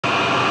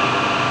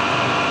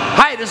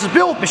This is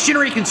Bill with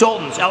Machinery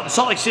Consultants out in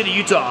Salt Lake City,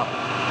 Utah.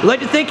 We'd like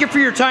to thank you for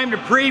your time to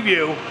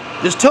preview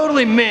this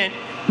totally mint,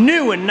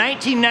 new in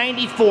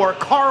 1994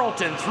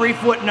 Carlton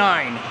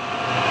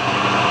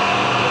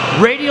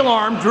 3'9" radial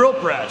arm drill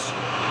press.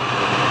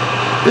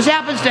 This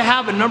happens to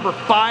have a number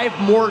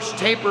 5 Morse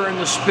taper in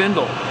the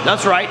spindle.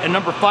 That's right, a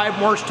number 5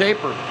 Morse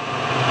taper.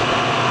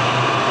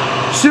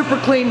 Super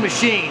clean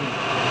machine.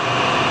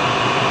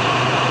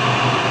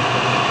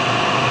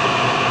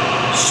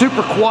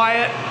 Super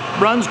quiet,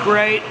 runs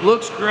great,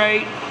 looks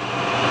great.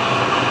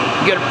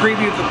 You get a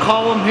preview of the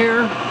column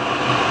here.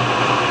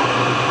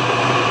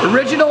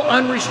 Original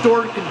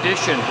unrestored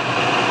condition.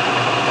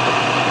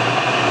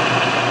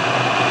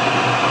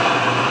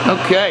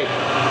 Okay.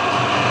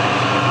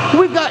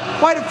 We've got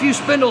quite a few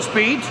spindle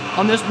speeds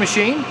on this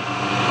machine.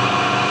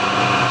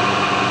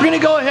 We're going to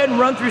go ahead and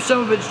run through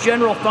some of its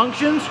general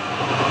functions,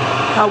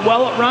 how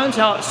well it runs,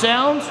 how it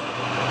sounds.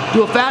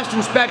 Do a fast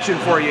inspection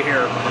for you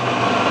here.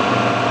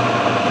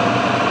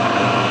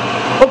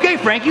 Okay,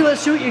 Frankie,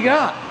 let's see what you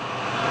got.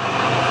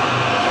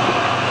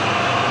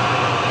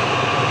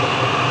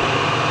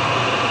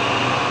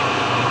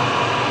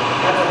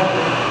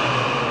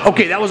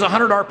 Okay, that was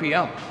 100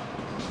 RPM.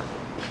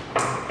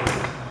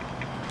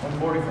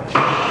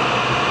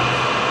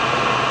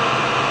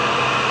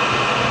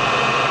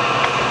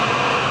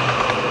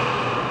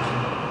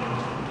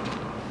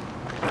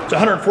 It's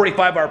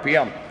 145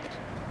 RPM.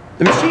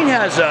 The machine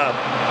has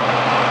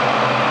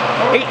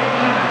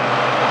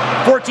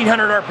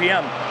 1400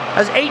 RPM.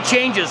 Has 8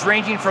 changes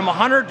ranging from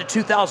 100 to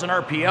 2000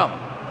 RPM.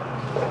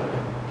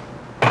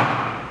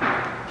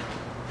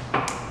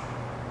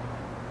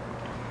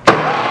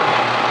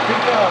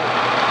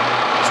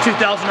 It's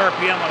 2000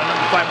 RPM on a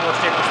number 5 Morse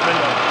Taper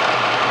spindle.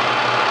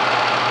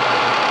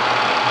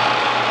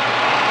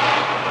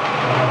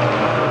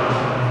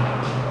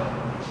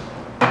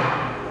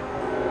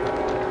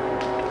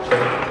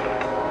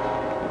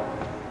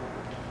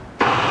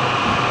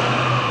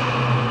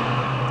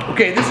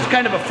 Okay, this is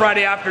kind of a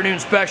Friday afternoon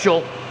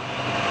special.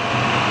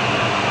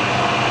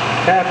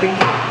 Tapping.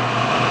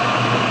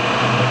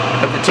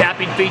 Of the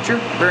tapping feature.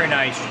 Very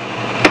nice.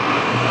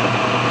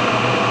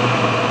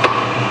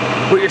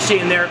 What you're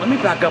seeing there, let me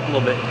back up a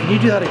little bit. Can you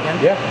do that again?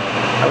 Yeah.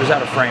 I was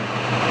out of frame.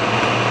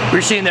 What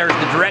you're seeing there is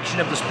the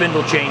direction of the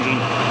spindle changing.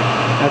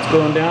 That's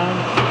going down,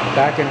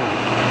 backing up.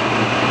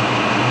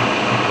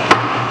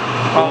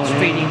 Oh, it's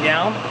feeding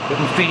down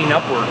and feeding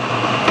upward.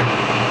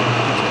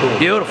 Cool.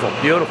 Beautiful,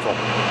 beautiful.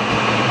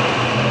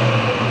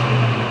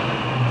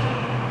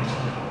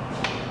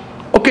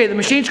 Okay, the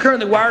machine's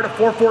currently wired at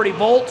 440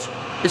 volts.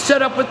 It's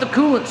set up with the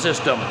coolant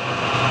system.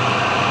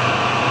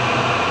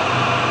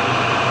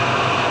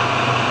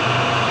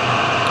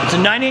 It's a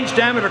 9-inch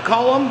diameter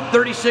column,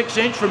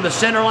 36-inch from the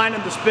center line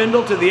of the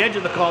spindle to the edge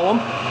of the column,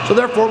 so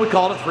therefore we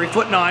call it a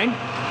 3'9".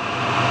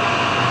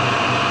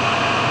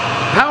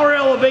 Power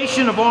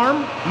elevation of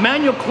arm,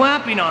 manual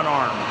clamping on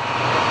arm.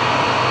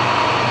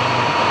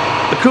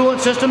 The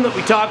coolant system that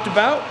we talked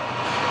about.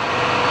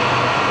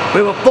 We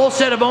have a full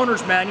set of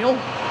owner's manual.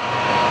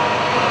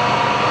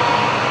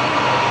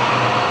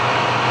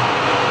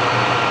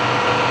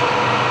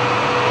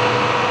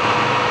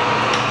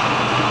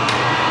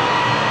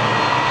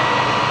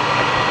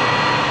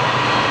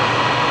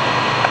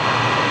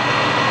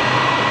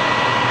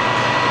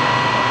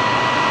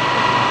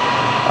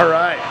 All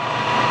right.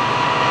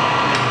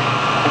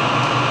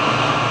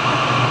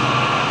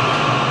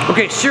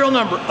 Okay, serial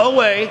number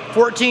OA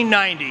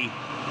 1490.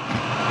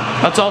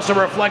 That's also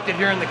reflected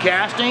here in the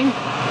casting.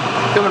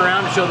 Coming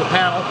around to show the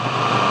panel.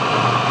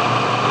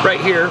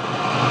 Right here,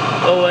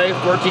 OA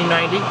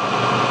 1490.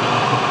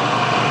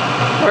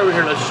 Right over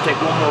here, let's just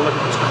take one more look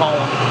at this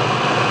column.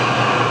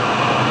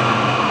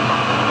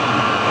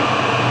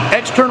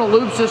 External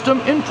lube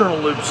system, internal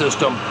lube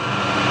system.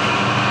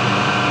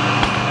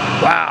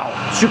 Wow.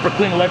 Super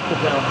clean electrical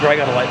panel. Here, I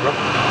got a light, bro.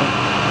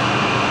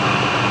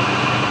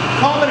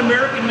 Common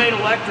American-made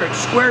electric.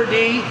 Square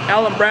D,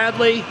 Allen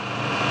Bradley.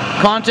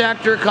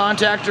 Contactor,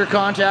 contactor,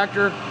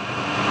 contactor.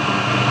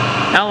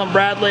 Allen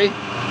Bradley.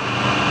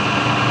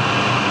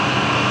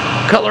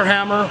 Cutler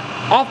hammer.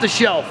 Off the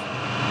shelf.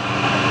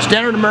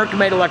 Standard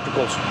American-made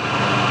electricals.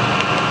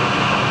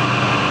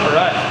 All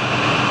right.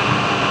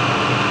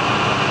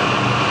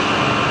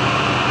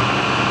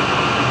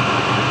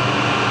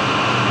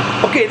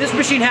 Okay, this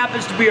machine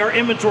happens to be our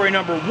inventory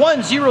number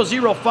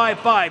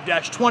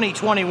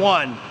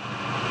 10055-2021.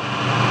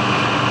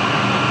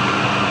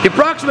 The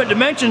approximate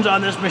dimensions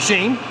on this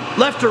machine,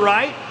 left to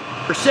right,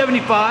 are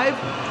 75,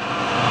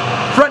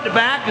 front to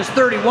back is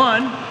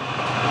 31,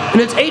 and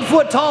it's 8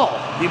 foot tall.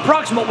 The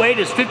approximate weight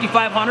is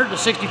 5,500 to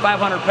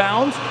 6,500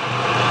 pounds,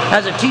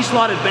 has a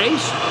T-slotted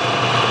base.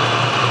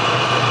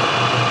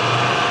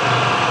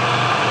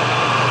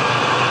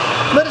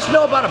 Let us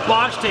know about a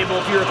box table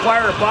if you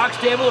require a box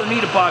table or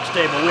need a box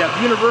table. We have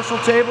universal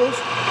tables,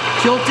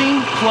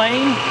 tilting,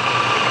 plane.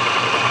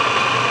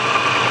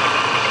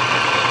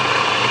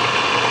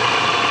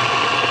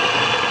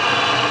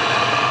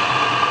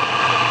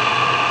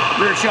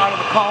 Rear shot of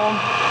the column.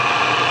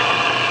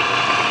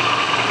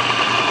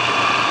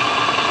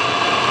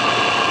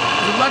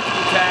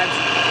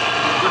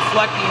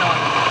 reflecting on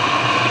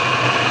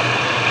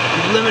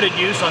the limited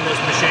use on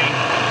this machine.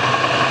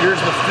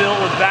 Here's the fill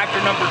with Vector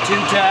number 2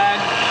 tag.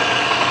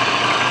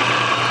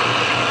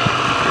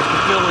 Here's the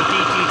fill with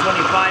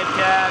DT25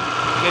 tag.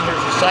 Again,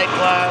 here's the sight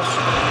glass.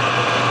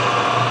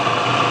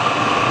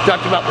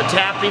 Talked about the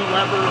tapping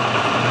lever.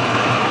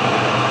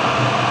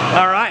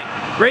 All right,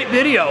 great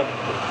video.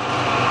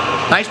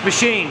 Nice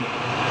machine.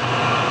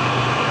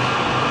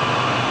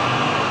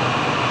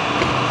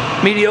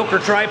 Mediocre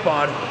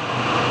tripod.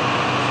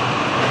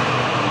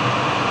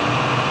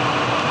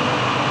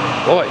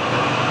 Boy.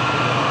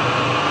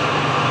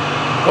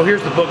 Oh,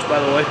 here's the books, by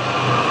the way.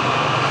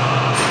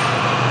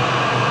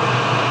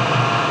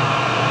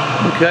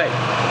 Okay.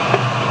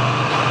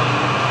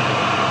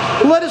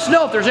 Let us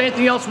know if there's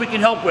anything else we can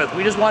help with.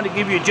 We just wanted to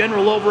give you a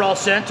general overall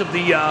sense of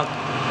the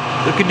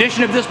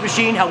condition of this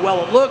machine, how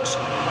well it looks,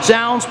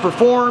 sounds,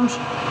 performs.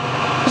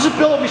 This is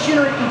Bill of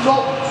Machinery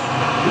Consultants.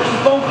 Here's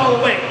the phone call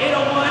away.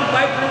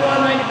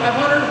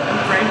 801-531-9500. I'm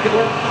the frame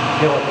killer.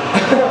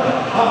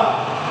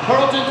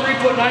 Carlton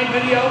 3'9"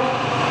 video.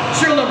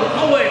 Serial number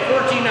away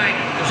 1490.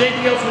 If there's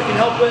anything else we can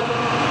help with,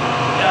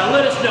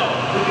 let us know.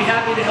 We'd be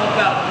happy to help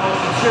out in the most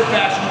sincere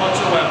fashion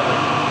whatsoever.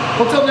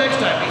 Until next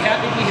time, be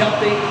happy, be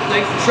healthy.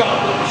 Thanks for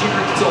shopping with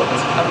Machinery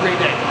Consultants. Have a great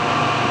day.